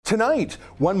Tonight,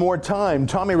 one more time,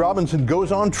 Tommy Robinson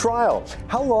goes on trial.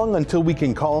 How long until we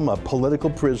can call him a political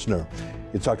prisoner?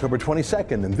 It's October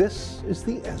 22nd, and this is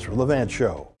the Ezra Levant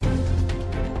Show.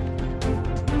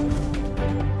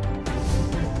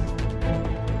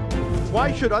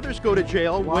 Why should others go to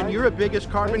jail when you're the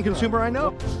biggest carbon consumer I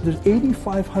know? There's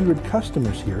 8,500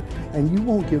 customers here, and you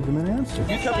won't give them an answer.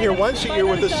 You come here once a year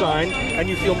with a sign, and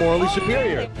you feel morally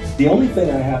superior. The only thing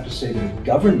I have to say to the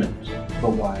government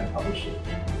about why I publish it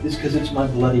is because it's my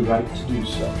bloody right to do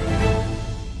so.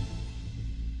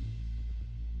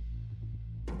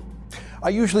 I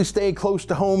usually stay close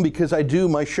to home because I do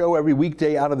my show every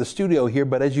weekday out of the studio here,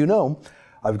 but as you know,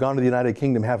 I've gone to the United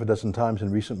Kingdom half a dozen times in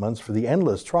recent months for the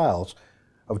endless trials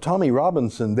of Tommy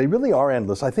Robinson. They really are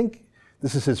endless. I think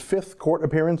this is his fifth court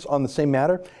appearance on the same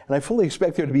matter, and I fully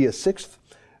expect there to be a sixth.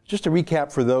 Just to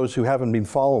recap for those who haven't been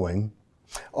following,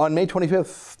 on May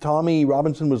 25th, Tommy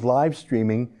Robinson was live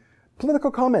streaming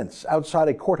political comments outside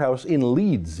a courthouse in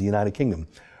Leeds, the United Kingdom,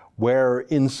 where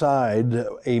inside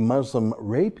a Muslim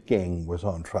rape gang was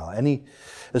on trial. And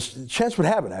chance would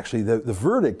have it, actually, the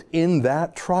verdict in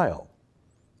that trial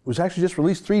was actually just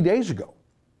released 3 days ago.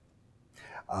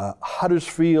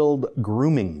 Huddersfield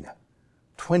grooming,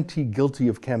 20 guilty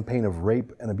of campaign of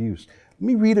rape and abuse. Let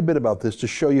me read a bit about this to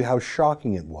show you how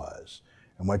shocking it was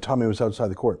and why Tommy was outside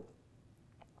the court.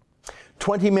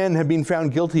 20 men have been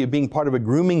found guilty of being part of a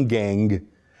grooming gang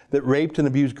that raped and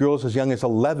abused girls as young as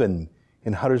 11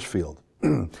 in Huddersfield.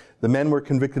 The men were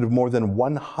convicted of more than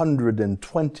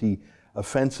 120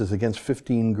 offenses against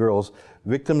 15 girls.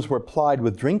 Victims were plied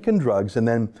with drink and drugs and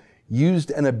then used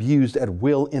and abused at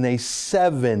will in a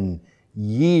 7-year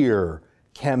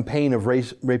campaign of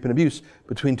rape and abuse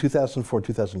between 2004 and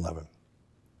 2011.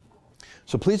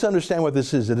 So please understand what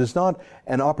this is. It is not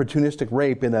an opportunistic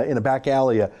rape in a back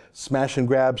alley, a smash and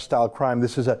grab style crime.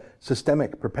 This is a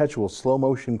systemic, perpetual, slow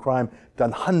motion crime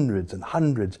done hundreds and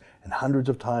hundreds and hundreds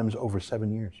of times over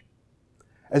 7 years.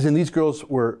 As in, these girls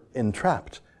were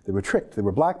entrapped. They were tricked, they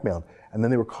were blackmailed, and then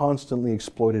they were constantly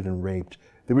exploited and raped.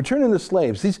 They were turned into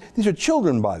slaves. These are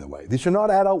children, by the way. These are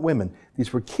not adult women.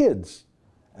 These were kids,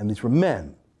 and these were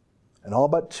men. And all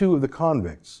but 2 of the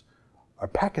convicts are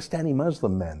Pakistani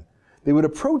Muslim men. They would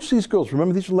approach these girls,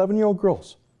 remember these are 11-year-old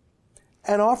girls,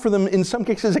 and offer them, in some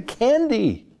cases, a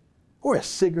candy, or a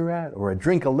cigarette, or a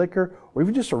drink of liquor, or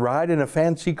even just a ride in a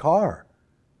fancy car.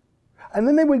 And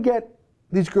then they would get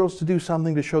these girls to do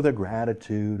something to show their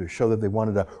gratitude or show that they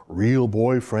wanted a real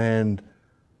boyfriend,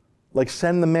 like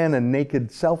send the men a naked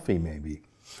selfie maybe.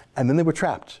 And then they were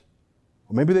trapped.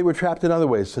 Or maybe they were trapped in other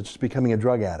ways, such as becoming a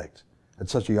drug addict at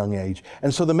such a young age.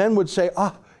 And so the men would say,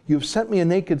 you've sent me a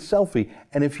naked selfie,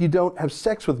 and if you don't have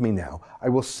sex with me now, I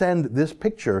will send this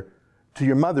picture to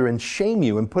your mother and shame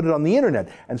you and put it on the internet.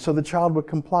 And so the child would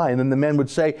comply. And then the men would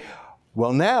say,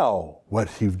 well, now what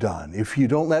you've done, if you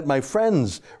don't let my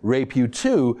friends rape you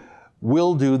too,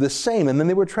 we'll do the same. And then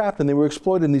they were trapped and they were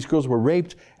exploited, and these girls were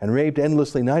raped and raped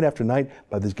endlessly night after night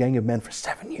by this gang of men for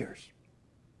 7 years.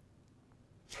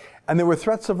 And there were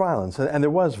threats of violence, and there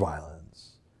was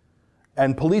violence.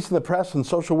 And police and the press and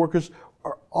social workers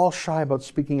are all shy about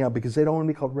speaking out because they don't want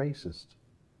to be called racist.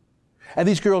 And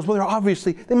these girls, well,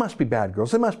 they must be bad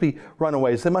girls. They must be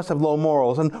runaways. They must have low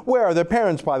morals. And where are their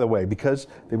parents, by the way? Because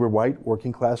they were white,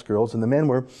 working class girls, and the men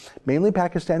were mainly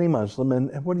Pakistani Muslim.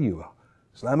 And what are you,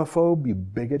 Islamophobe? You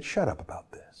bigot? Shut up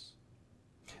about this.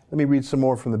 Let me read some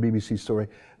more from the BBC story.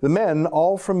 The men,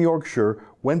 all from Yorkshire,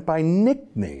 went by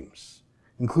nicknames,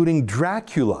 including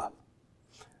Dracula,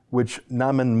 which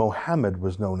Naman Mohammed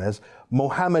was known as.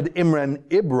 Mohammed Imran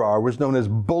Ibrar was known as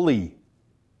Bully.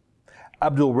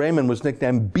 Abdul Rahman was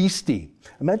nicknamed Beastie.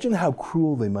 Imagine how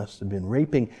cruel they must have been,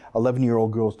 raping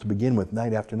 11-year-old girls to begin with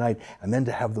night after night, and then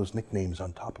to have those nicknames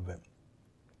on top of it.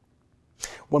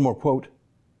 One more quote.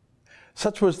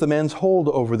 Such was the men's hold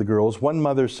over the girls. One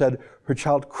mother said her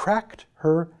child cracked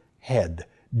her head,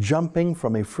 jumping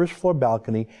from a first-floor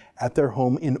balcony at their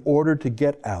home in order to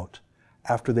get out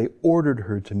after they ordered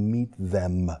her to meet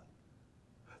them.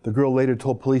 The girl later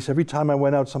told police, every time I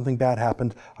went out, something bad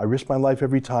happened. I risked my life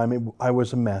every time. I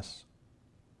was a mess.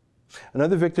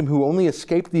 Another victim who only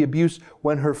escaped the abuse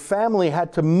when her family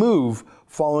had to move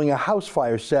following a house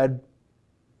fire said,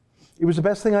 it was the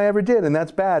best thing I ever did, and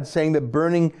that's bad, saying that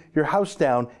burning your house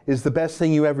down is the best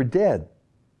thing you ever did.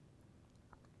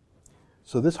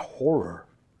 So this horror,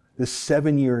 this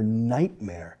 7-year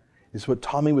nightmare, is what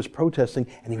Tommy was protesting,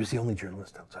 and he was the only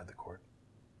journalist outside the court.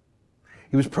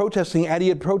 He was protesting, and he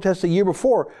had protested a year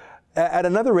before at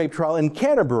another rape trial in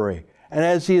Canterbury. And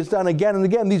as he has done again and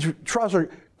again, these trials are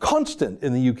constant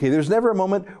in the UK. There's never a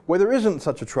moment where there isn't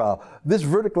such a trial. This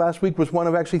verdict last week was one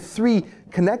of actually 3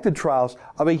 connected trials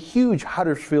of a huge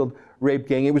Huddersfield rape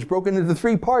gang. It was broken into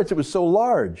 3 parts. It was so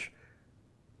large.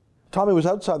 Tommy was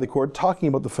outside the court talking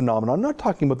about the phenomenon, not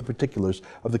talking about the particulars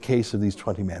of the case of these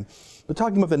 20 men, but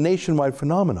talking about the nationwide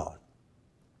phenomenon.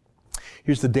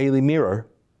 Here's the Daily Mirror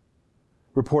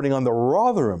reporting on the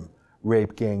Rotherham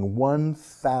rape gang,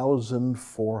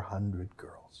 1,400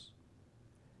 girls.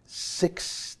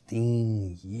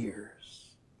 16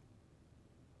 years.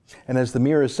 And as the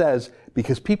Mirror says,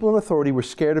 because people in authority were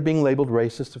scared of being labeled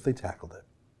racist if they tackled it.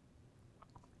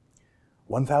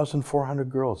 1,400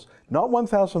 girls, not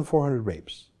 1,400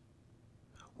 rapes.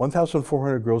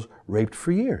 1,400 girls raped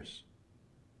for years.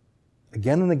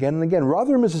 Again and again and again.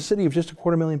 Rotherham is a city of just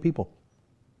 250,000 people.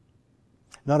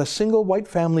 Not a single white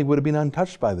family would have been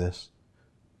untouched by this.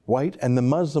 White and the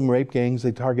Muslim rape gangs,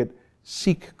 they target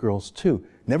Sikh girls too.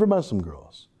 Never Muslim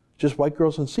girls, just white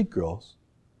girls and Sikh girls.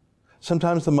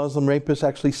 Sometimes the Muslim rapists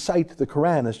actually cite the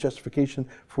Quran as justification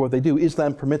for what they do.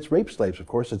 Islam permits rape slaves, of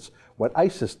course. It's what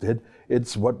ISIS did.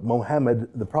 It's what Muhammad,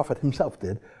 the Prophet himself,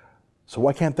 did. So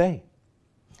why can't they?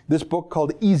 This book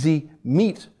called Easy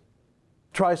Meat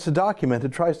tries to document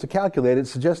it, tries to calculate it,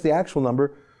 suggests the actual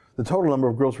number, the total number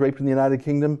of girls raped in the United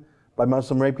Kingdom by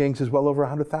Muslim rape gangs is well over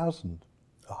 100,000.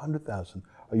 100,000.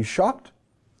 Are you shocked?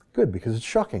 Good, because it's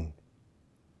shocking.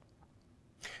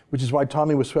 Which is why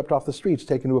Tommy was swept off the streets,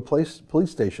 taken to a police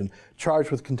station,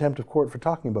 charged with contempt of court for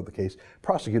talking about the case,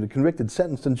 prosecuted, convicted,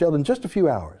 sentenced, and jailed in just a few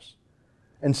hours,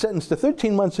 and sentenced to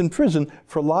 13 months in prison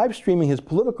for live streaming his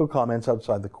political comments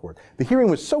outside the court. The hearing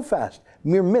was so fast,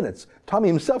 mere minutes, Tommy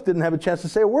himself didn't have a chance to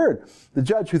say a word. The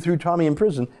judge who threw Tommy in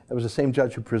prison, that was the same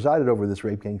judge who presided over this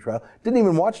rape gang trial, didn't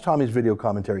even watch Tommy's video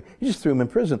commentary. He just threw him in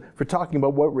prison for talking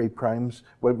about what rape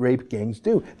gangs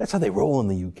do. That's how they roll in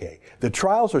the UK. The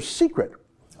trials are secret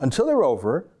until they're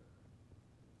over,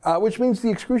 which means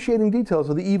the excruciating details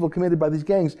of the evil committed by these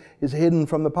gangs is hidden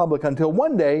from the public until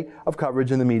one day of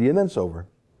coverage in the media, and then it's over.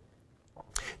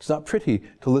 It's not pretty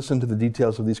to listen to the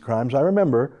details of these crimes. I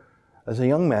remember, as a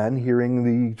young man, hearing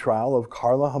the trial of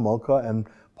Carla Homolka and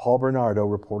Paul Bernardo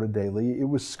reported daily. It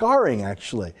was scarring,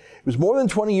 actually. It was more than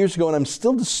 20 years ago, and I'm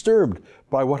still disturbed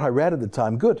by what I read at the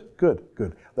time. Good.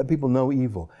 Let people know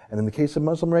evil. And in the case of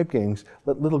Muslim rape gangs,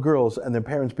 let little girls and their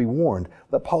parents be warned.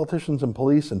 Let politicians and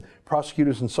police and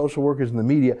prosecutors and social workers in the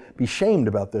media be shamed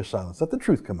about their silence. Let the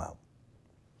truth come out.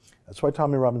 That's why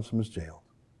Tommy Robinson was jailed.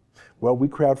 Well, we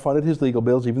crowdfunded his legal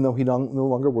bills, even though he no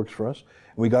longer works for us.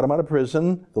 And we got him out of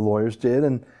prison, the lawyers did,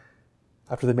 and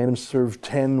after they made him serve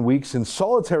 10 weeks in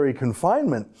solitary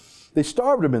confinement, they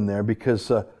starved him in there because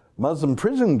a Muslim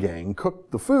prison gang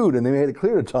cooked the food, and they made it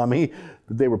clear to Tommy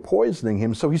that they were poisoning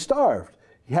him, so he starved.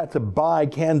 He had to buy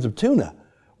cans of tuna.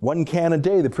 1 can a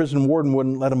day. The prison warden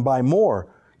wouldn't let him buy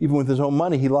more. Even with his own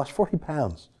money, he lost 40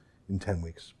 pounds in 10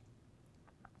 weeks.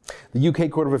 The UK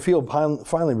Court of Appeal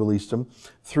finally released him,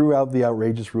 threw out the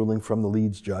outrageous ruling from the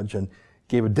Leeds judge, and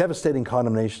gave a devastating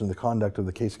condemnation of the conduct of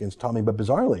the case against Tommy. But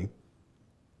bizarrely,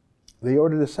 they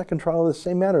ordered a second trial of the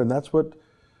same matter, and that's what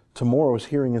tomorrow's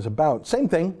hearing is about. Same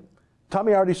thing.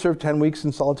 Tommy already served 10 weeks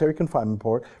in solitary confinement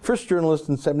for it. First journalist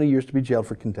in 70 years to be jailed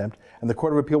for contempt, and the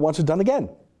Court of Appeal wants it done again.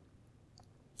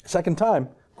 Second time,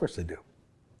 of course they do.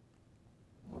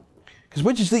 Because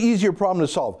which is the easier problem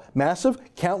to solve? Massive,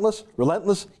 countless,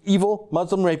 relentless, evil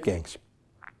Muslim rape gangs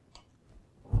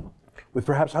with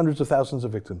perhaps hundreds of thousands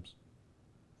of victims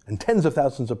and tens of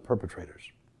thousands of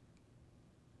perpetrators.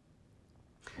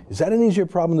 Is that an easier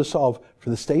problem to solve for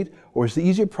the state, or is the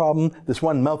easier problem this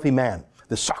one mouthy man,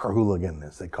 this soccer hooligan,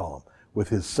 as they call him, with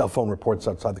his cell phone reports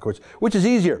outside the courts? Which is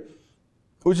easier?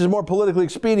 Which is more politically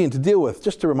expedient to deal with?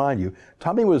 Just to remind you,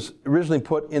 Tommy was originally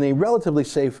put in a relatively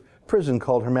safe prison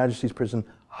called Her Majesty's Prison,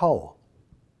 Hull,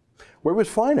 where it was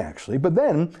fine, actually. But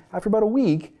then, after about a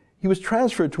week, he was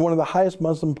transferred to one of the highest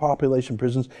Muslim population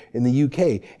prisons in the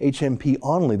UK, HMP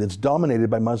Onley, that's dominated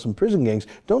by Muslim prison gangs.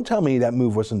 Don't tell me that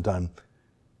move wasn't done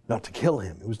not to kill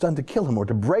him. It was done to kill him or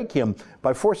to break him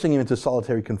by forcing him into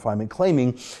solitary confinement,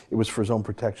 claiming it was for his own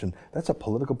protection. That's a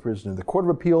political prisoner. The Court of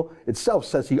Appeal itself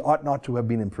says he ought not to have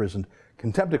been imprisoned.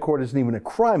 Contempt of court isn't even a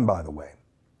crime, by the way.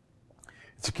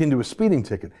 It's akin to a speeding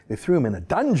ticket. They threw him in a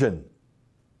dungeon.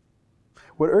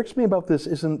 What irks me about this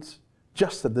isn't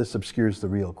just that this obscures the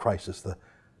real crisis, the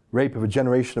rape of a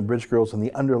generation of bridge girls and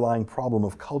the underlying problem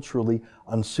of culturally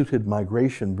unsuited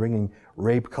migration bringing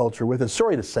rape culture with it.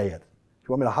 Sorry to say it. Do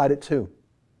you want me to hide it too?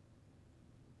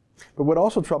 But what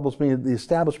also troubles me is the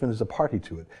establishment is a party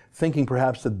to it, thinking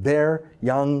perhaps that their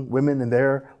young women and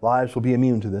their lives will be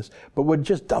immune to this. But what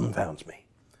just dumbfounds me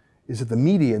is that the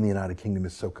media in the United Kingdom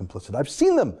is so complicit. I've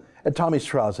seen them at Tommy's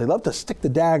trials. They love to stick the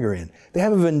dagger in. They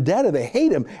have a vendetta. They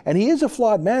hate him. And he is a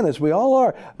flawed man, as we all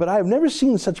are. But I have never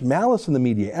seen such malice in the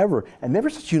media ever, and never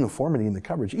such uniformity in the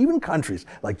coverage. Even countries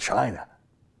like China,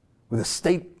 with a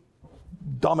state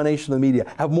domination of the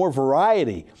media, have more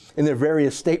variety in their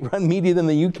various state-run media than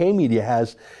the UK media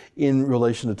has in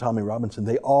relation to Tommy Robinson.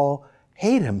 They all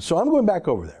hate him. So I'm going back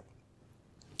over there.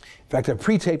 In fact, I've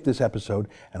pre-taped this episode,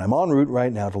 and I'm en route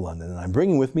right now to London, and I'm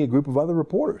bringing with me a group of other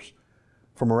reporters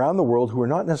from around the world who are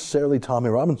not necessarily Tommy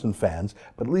Robinson fans,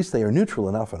 but at least they are neutral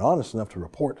enough and honest enough to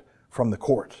report from the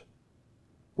court.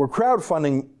 We're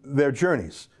crowdfunding their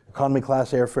journeys. Economy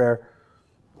class airfare,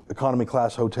 economy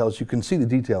class hotels. You can see the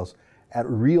details at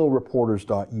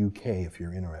realreporters.uk if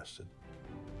you're interested.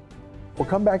 Or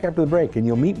come back after the break and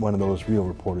you'll meet one of those real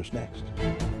reporters next.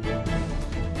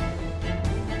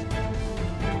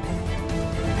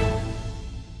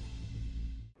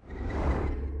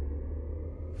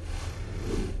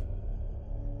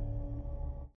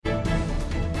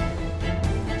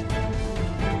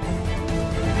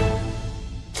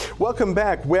 Welcome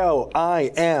back. Well,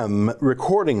 I am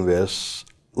recording this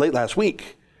late last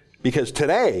week because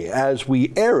today, as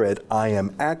we air it, I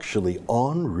am actually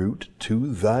en route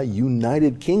to the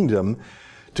United Kingdom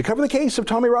to cover the case of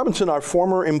Tommy Robinson, our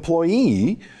former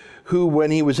employee, who,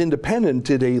 when he was independent,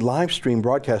 did a live stream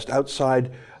broadcast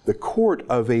outside the court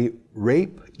of a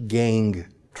rape gang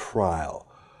trial.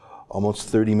 Almost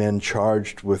 30 men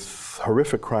charged with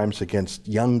horrific crimes against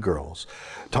young girls.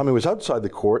 Tommy was outside the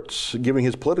courts giving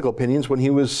his political opinions when he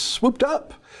was swooped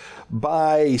up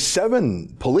by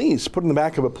 7 police, put in the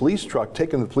back of a police truck,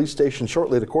 taken to the police station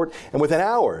shortly to court, and within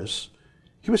hours,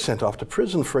 he was sent off to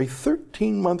prison for a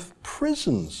 13-month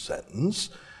prison sentence.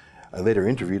 I later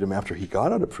interviewed him after he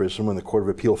got out of prison when the Court of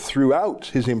Appeal threw out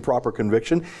his improper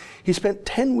conviction. He spent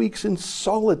 10 weeks in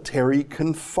solitary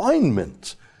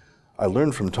confinement. I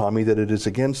learned from Tommy that it is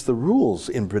against the rules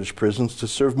in British prisons to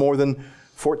serve more than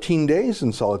 14 days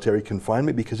in solitary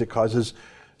confinement because it causes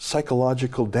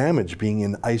psychological damage being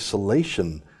in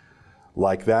isolation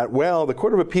like that. Well, the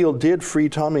Court of Appeal did free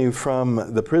Tommy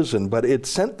from the prison, but it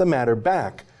sent the matter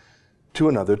back to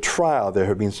another trial. There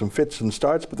have been some fits and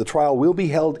starts, but the trial will be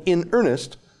held in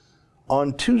earnest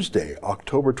on Tuesday,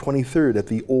 October 23rd at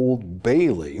the Old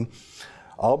Bailey.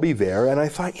 I'll be there, and I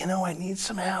thought, I need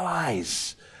some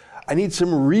allies. I need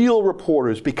some real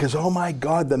reporters because, oh my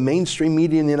God, the mainstream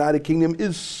media in the United Kingdom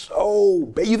is so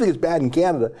bad. You think it's bad in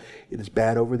Canada, it is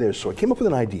bad over there. So I came up with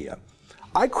an idea.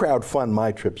 I crowdfund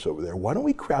my trips over there. Why don't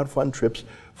we crowdfund trips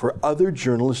for other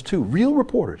journalists too, real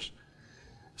reporters?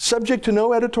 Subject to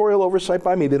no editorial oversight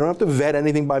by me. They don't have to vet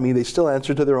anything by me. They still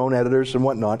answer to their own editors and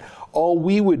whatnot. All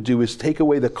we would do is take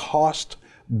away the cost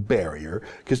barrier,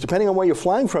 because depending on where you're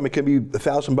flying from, it could be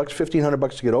 $1,000,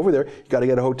 $1,500 to get over there. You got to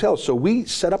get a hotel. So we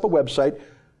set up a website,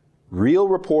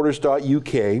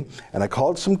 realreporters.uk, and I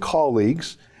called some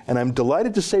colleagues, and I'm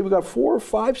delighted to say we got 4,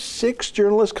 5, 6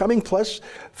 journalists coming, plus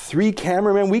 3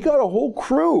 cameramen. We got a whole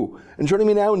crew. And joining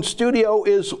me now in studio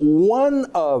is one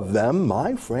of them,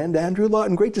 my friend Andrew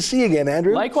Lawton. Great to see you again,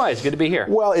 Andrew. Likewise, good to be here.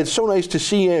 Well, it's so nice to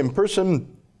see you in person.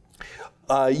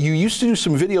 You used to do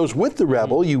some videos with The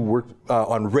Rebel. You worked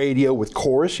on radio with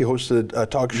Chorus. You hosted a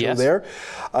talk show there.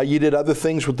 You did other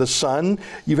things with The Sun.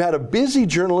 You've had a busy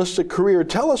journalistic career.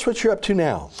 Tell us what you're up to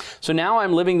now. So now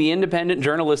I'm living the independent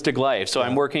journalistic life. So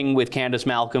I'm working with Candace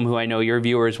Malcolm, who I know your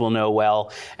viewers will know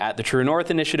well, at the True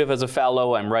North Initiative as a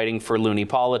fellow. I'm writing for Looney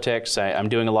Politics. I'm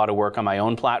doing a lot of work on my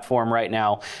own platform right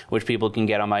now, which people can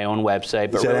get on my own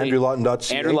website. Is that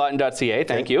AndrewLawton.ca? AndrewLawton.ca,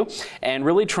 thank you. And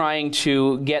really trying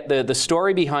to get the story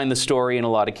behind the story in a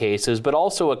lot of cases, but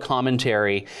also a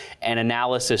commentary and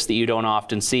analysis that you don't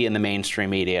often see in the mainstream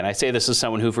media. And I say this as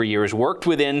someone who for years worked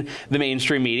within the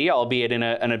mainstream media, albeit in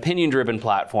an opinion-driven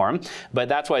platform. But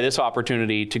that's why this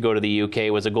opportunity to go to the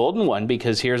UK was a golden one,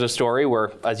 because here's a story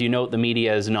where, as you note, the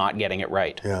media is not getting it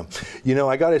right. Yeah.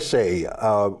 I got to say,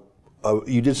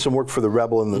 you did some work for The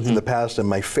Rebel in the past, and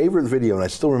my favorite video, and I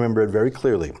still remember it very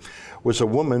clearly, was a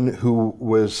woman who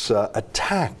was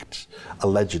attacked,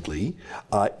 allegedly,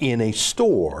 in a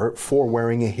store for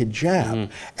wearing a hijab.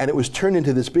 And it was turned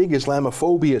into this big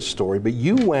Islamophobia story, but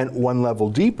you went one level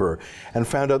deeper and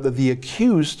found out that the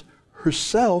accused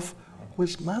herself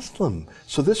was Muslim.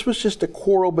 So this was just a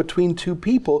quarrel between 2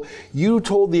 people. You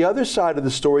told the other side of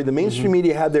the story. The mainstream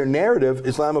media had their narrative,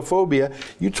 Islamophobia.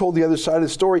 You told the other side of the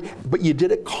story, but you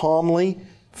did it calmly,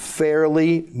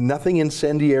 fairly, nothing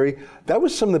incendiary. that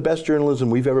was some of the best journalism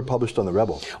we've ever published on The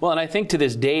Rebel. Well, and I think to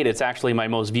this date, it's actually my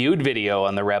most viewed video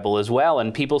on The Rebel as well,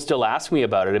 and people still ask me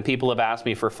about it, and people have asked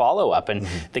me for follow-up, and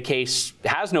the case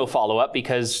has no follow-up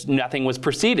because nothing was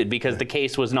proceeded, because the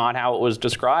case was not how it was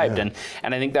described, and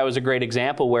I think that was a great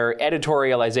example where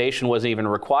editorialization wasn't even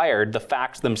required. The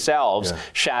facts themselves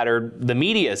shattered the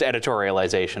media's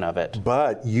editorialization of it.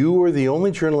 But you were the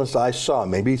only journalist I saw,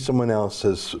 maybe someone else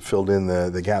has filled in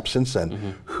the gap since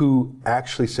then, who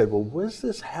actually said, well, was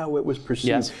this how it was perceived?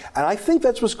 Yes. And I think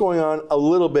that's what's going on a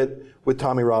little bit with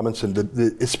Tommy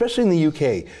Robinson, especially in the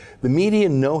UK. The media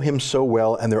know him so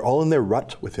well, and they're all in their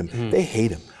rut with him. They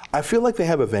hate him. I feel like they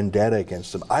have a vendetta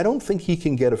against him. I don't think he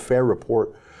can get a fair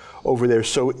report over there.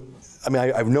 So, I mean,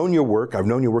 I've known your work. I've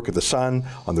known your work at The Sun,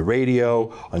 on the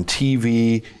radio, on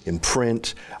TV, in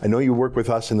print. I know you worked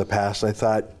with us in the past. I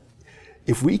thought,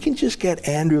 if we can just get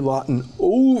Andrew Lawton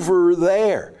over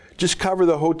there, just cover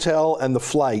the hotel and the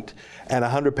flight and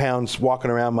 £100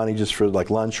 walking around money just for like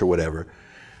lunch or whatever.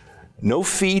 No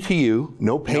fee to you,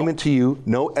 no payment to you,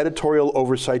 no editorial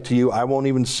oversight to you. I won't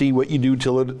even see what you do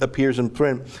till it appears in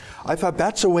print. I thought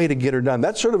that's a way to get her done.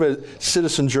 That's sort of a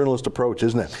citizen journalist approach,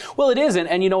 isn't it? Well, it is,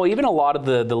 and you know, even a lot of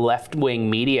the left-wing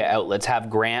media outlets have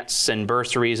grants and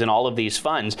bursaries and all of these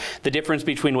funds. The difference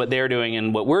between what they're doing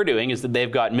and what we're doing is that they've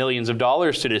got millions of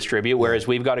dollars to distribute, whereas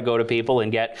we've got to go to people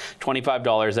and get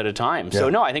 $25 at a time.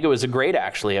 So no, I think it was great,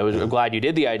 actually. I was glad you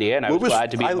did the idea, and I was glad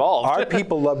to be involved. Our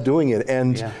people love doing it,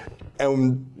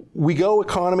 and we go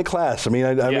economy class. I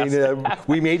mean,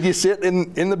 we made you sit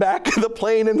in the back of the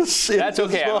plane in the. That's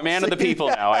okay. I'm a man of the people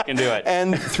now. I can do it.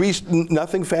 And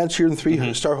nothing fancier than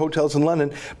three-star hotels in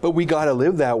London, but we got to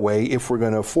live that way if we're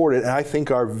going to afford it. And I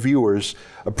think our viewers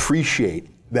appreciate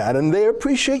that, and they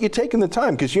appreciate you taking the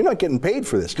time, because you're not getting paid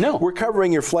for this. No. We're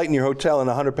covering your flight and your hotel, and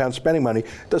 £100 spending money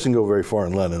doesn't go very far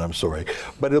in London, I'm sorry.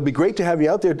 But it'll be great to have you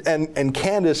out there. And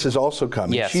Candace is also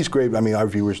coming. Yes. She's great. I mean, our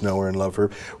viewers know her and love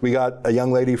her. We got a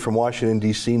young lady from Washington,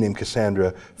 D.C. named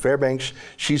Cassandra Fairbanks.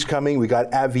 She's coming. We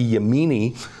got Avi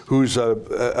Yamini, who's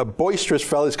a boisterous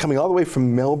fellow. He's coming all the way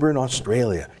from Melbourne,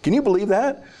 Australia. Can you believe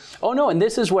that? Oh, no, and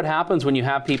this is what happens when you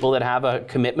have people that have a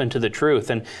commitment to the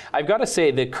truth. And I've got to say,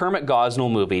 the Kermit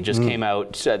Gosnell movie just came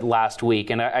out last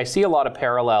week, and I see a lot of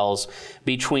parallels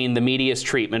between the media's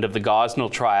treatment of the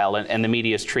Gosnell trial and the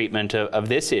media's treatment of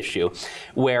this issue,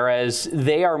 whereas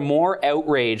they are more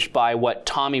outraged by what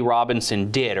Tommy Robinson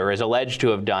did or is alleged to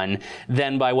have done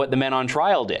than by what the men on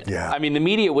trial did. Yeah. I mean, the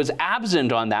media was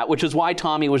absent on that, which is why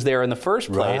Tommy was there in the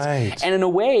first place. Right. And in a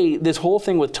way, this whole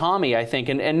thing with Tommy, I think,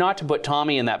 and not to put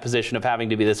Tommy in that position of having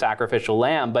to be the sacrificial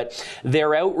lamb, but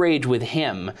their outrage with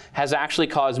him has actually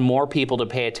caused more people to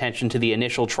pay attention to the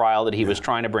initial trial that he was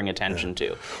trying to bring attention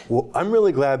to. Well, I'm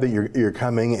really glad that you're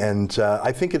coming, and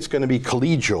I think it's going to be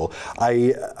collegial.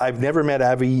 I've never met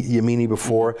Avi Yamini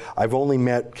before. I've only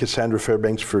met Cassandra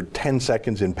Fairbanks for 10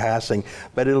 seconds in passing,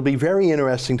 but it'll be very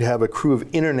interesting to have a crew of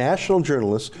international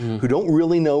journalists who don't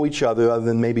really know each other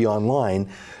than maybe online,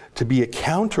 to be a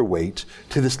counterweight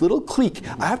to this little clique.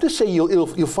 I have to say,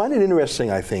 you'll find it interesting,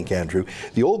 I think, Andrew.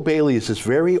 The Old Bailey is this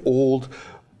very old,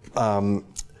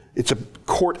 it's a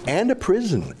court and a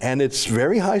prison, and it's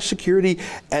very high security,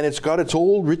 and it's got its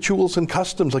old rituals and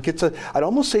customs. Like I'd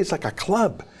almost say it's like a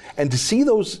club. And to see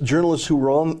those journalists who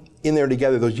were in there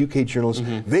together, those UK journalists,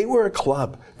 they were a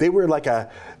club. They were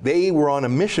on a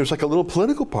mission. It was like a little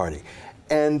political party.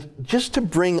 And just to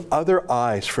bring other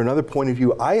eyes for another point of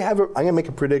view, I'm going to make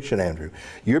a prediction, Andrew.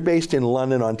 You're based in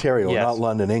London, Ontario, not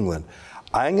London, England.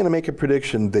 I'm going to make a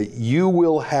prediction that you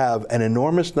will have an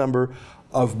enormous number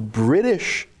of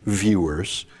British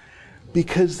viewers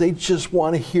because they just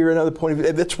want to hear another point of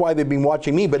view. That's why they've been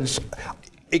watching me, but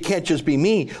it can't just be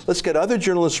me. Let's get other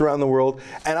journalists around the world.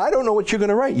 And I don't know what you're going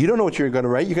to write. You don't know what you're going to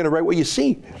write. You're going to write what you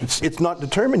see. It's not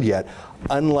determined yet,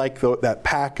 unlike that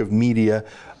pack of media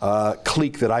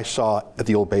clique that I saw at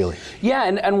the Old Bailey. Yeah,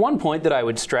 and one point that I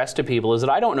would stress to people is that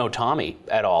I don't know Tommy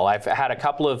at all. I've had a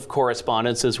couple of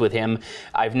correspondences with him.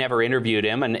 I've never interviewed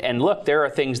him. And look, there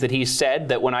are things that he's said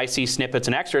that when I see snippets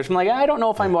and extras, I'm like, I don't know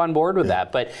if I'm on board with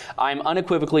that. But I'm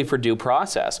unequivocally for due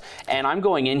process. And I'm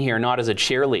going in here not as a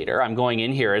cheerleader. I'm going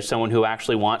in here as someone who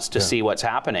actually wants to see what's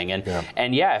happening. And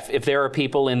if there are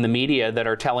people in the media that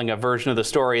are telling a version of the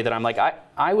story that I'm like,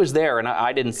 I was there and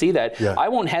I didn't see that, I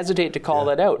won't hesitate to call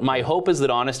that out. My hope is that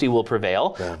honesty will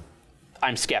prevail.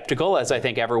 I'm skeptical, as I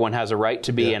think everyone has a right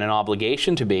to be and an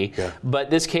obligation to be. But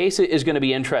this case is going to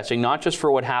be interesting, not just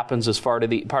for what happens as part of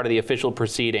the official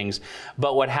proceedings,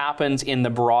 but what happens in the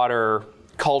broader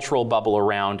cultural bubble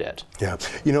around it. Yeah,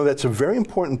 that's a very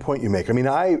important point you make. I mean,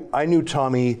 I knew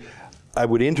Tommy I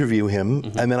would interview him,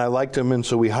 and then I liked him, and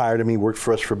so we hired him. He worked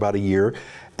for us for about a year.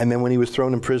 And then when he was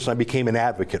thrown in prison, I became an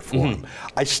advocate for him.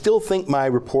 I still think my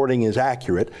reporting is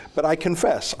accurate, but I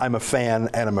confess I'm a fan,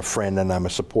 and I'm a friend, and I'm a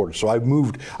supporter. So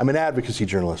I'm an advocacy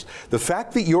journalist. The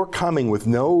fact that you're coming with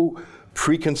no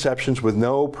preconceptions, with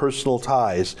no personal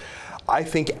ties, I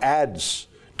think adds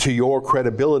to your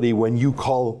credibility when you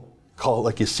call it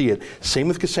like you see it. Same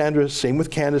with Cassandra, same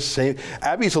with Candace,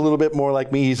 Abby's a little bit more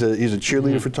like me, he's a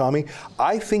cheerleader for Tommy.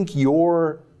 I think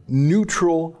your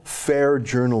neutral, fair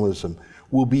journalism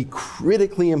will be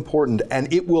critically important,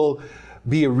 and it will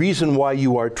be a reason why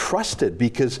you are trusted,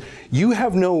 because you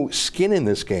have no skin in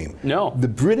this game. No. The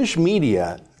British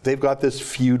media, they've got this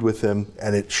feud with them,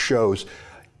 and it shows.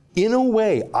 In a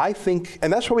way, I think,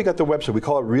 and that's why we got the website, we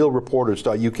call it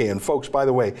realreporters.uk. And folks, by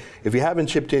the way, if you haven't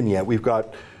chipped in yet, we've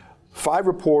got 5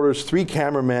 reporters, 3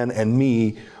 cameramen, and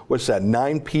me,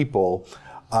 9 people.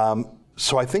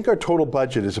 So I think our total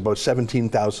budget is about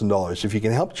 $17,000. If you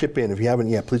can help chip in, if you haven't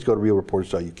yet, please go to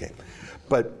realreporters.uk.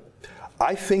 But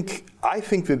I think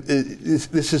that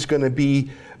this is going to be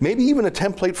maybe even a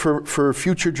template for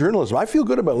future journalism. I feel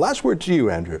good about it. Last word to you,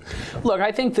 Andrew. Look,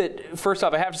 I think that, first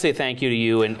off, I have to say thank you to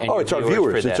you and your it's our viewers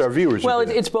viewers. for this. It's our viewers. Well,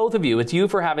 it's both of you. It's you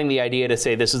for having the idea to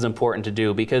say this is important to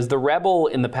do, because the Rebel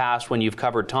in the past, when you've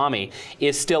covered Tommy,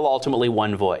 is still ultimately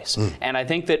one voice. And I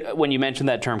think that when you mentioned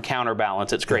that term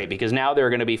counterbalance, it's great, because now there are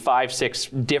going to be 5, 6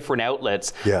 different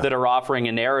outlets that are offering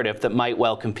a narrative that might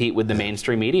well compete with the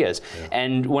mainstream medias.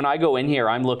 And when I go in here,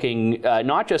 I'm looking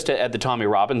not just at the Tommy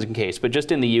Robinson case, but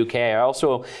just in the UK. I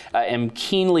also am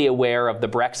keenly aware of the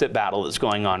Brexit battle that's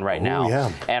going on right now.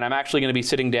 Yeah. And I'm actually going to be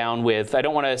sitting down with, I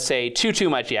don't want to say too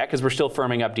much yet, because we're still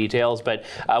firming up details, but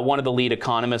one of the lead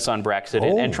economists on Brexit,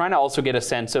 and trying to also get a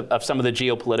sense of some of the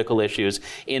geopolitical issues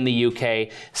in the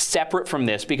UK, separate from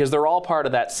this, because they're all part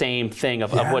of that same thing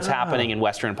of what's happening in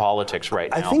Western politics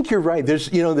right now. I think you're right. There's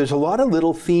a lot of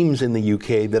little themes in the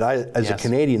UK that I, as a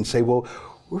Canadian, say, well,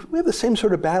 we have the same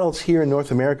sort of battles here in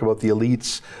North America about the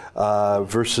elites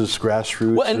versus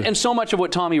grassroots. Well, and so much of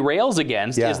what Tommy rails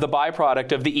against is the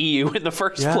byproduct of the EU in the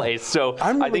first place. So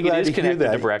I'm really I think glad it is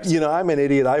connected to Brexit. I'm an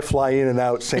idiot. I fly in and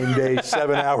out same day,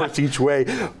 7 hours each way.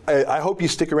 I hope you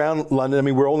stick around, London. I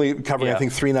mean, we're only covering, I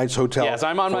think, 3 nights hotel. Yes,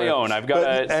 I'm on my own. I've got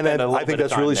to spend a little I think bit of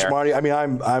that's time really there. smart. I mean,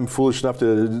 I'm foolish enough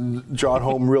to jot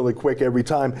home really quick every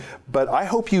time. But I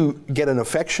hope you get an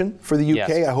affection for the UK.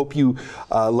 Yes. I hope you,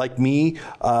 like me,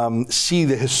 see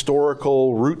the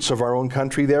historical roots of our own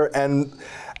country there. And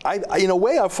in a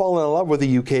way, I've fallen in love with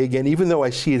the UK again, even though I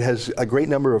see it has a great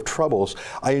number of troubles.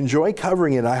 I enjoy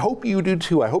covering it. I hope you do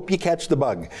too. I hope you catch the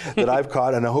bug that I've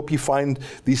caught, and I hope you find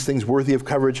these things worthy of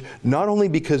coverage, not only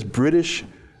because British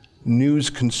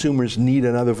news consumers need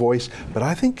another voice, but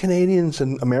I think Canadians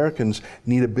and Americans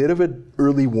need a bit of an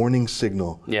early warning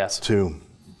signal too.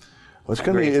 Well,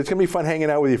 it's gonna be fun hanging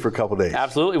out with you for a couple days.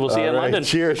 Absolutely, we'll see you in London.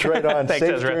 Cheers, right on. Thanks,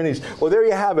 Safe Ezra. journeys. Well, there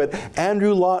you have it.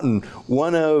 Andrew Lawton,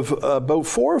 one of about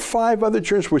 4 or 5 other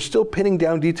journalists. We're still pinning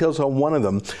down details on one of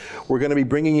them. We're going to be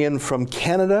bringing in from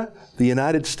Canada, the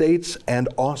United States, and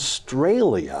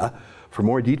Australia. For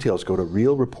more details, go to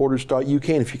realreporters.uk,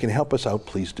 and if you can help us out,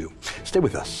 please do. Stay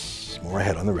with us. More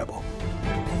ahead on The Rebel.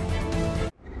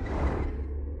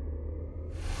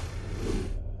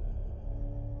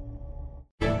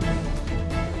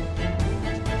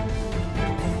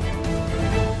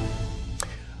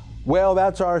 Well,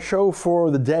 that's our show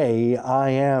for the day. I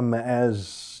am,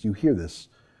 as you hear this,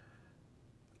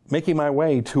 making my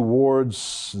way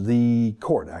towards the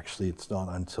court. Actually, it's not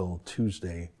until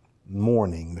Tuesday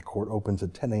morning. The court opens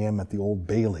at 10 a.m. at the Old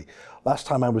Bailey. Last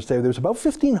time I was there was about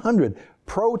 1,500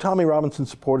 pro-Tommy Robinson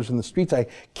supporters in the streets. I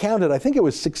counted, I think it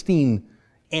was 16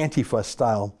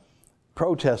 Antifa-style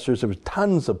protesters. There was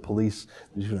tons of police.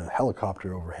 There's even a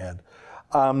helicopter overhead.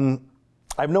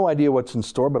 I have no idea what's in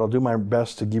store, but I'll do my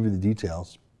best to give you the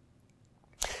details.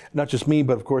 Not just me,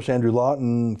 but of course Andrew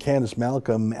Lawton, Candace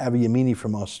Malcolm, Avi Yamini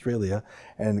from Australia,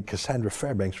 and Cassandra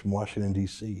Fairbanks from Washington,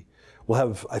 D.C. We'll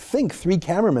have, I think, 3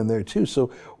 cameramen there too,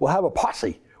 so we'll have a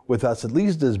posse with us, at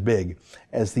least as big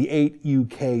as the 8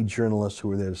 UK journalists who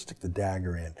are there to stick the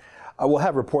dagger in. We'll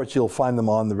have reports. You'll find them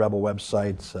on the Rebel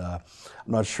website. I'm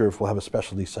not sure if we'll have a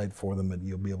specialty site for them, but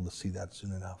you'll be able to see that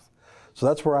soon enough. So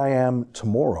that's where I am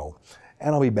tomorrow.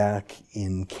 And I'll be back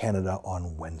in Canada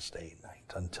on Wednesday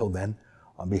night. Until then,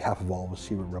 on behalf of all of us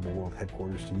here at Rebel World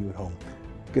Headquarters, to you at home,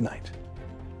 good night.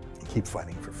 And keep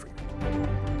fighting for freedom.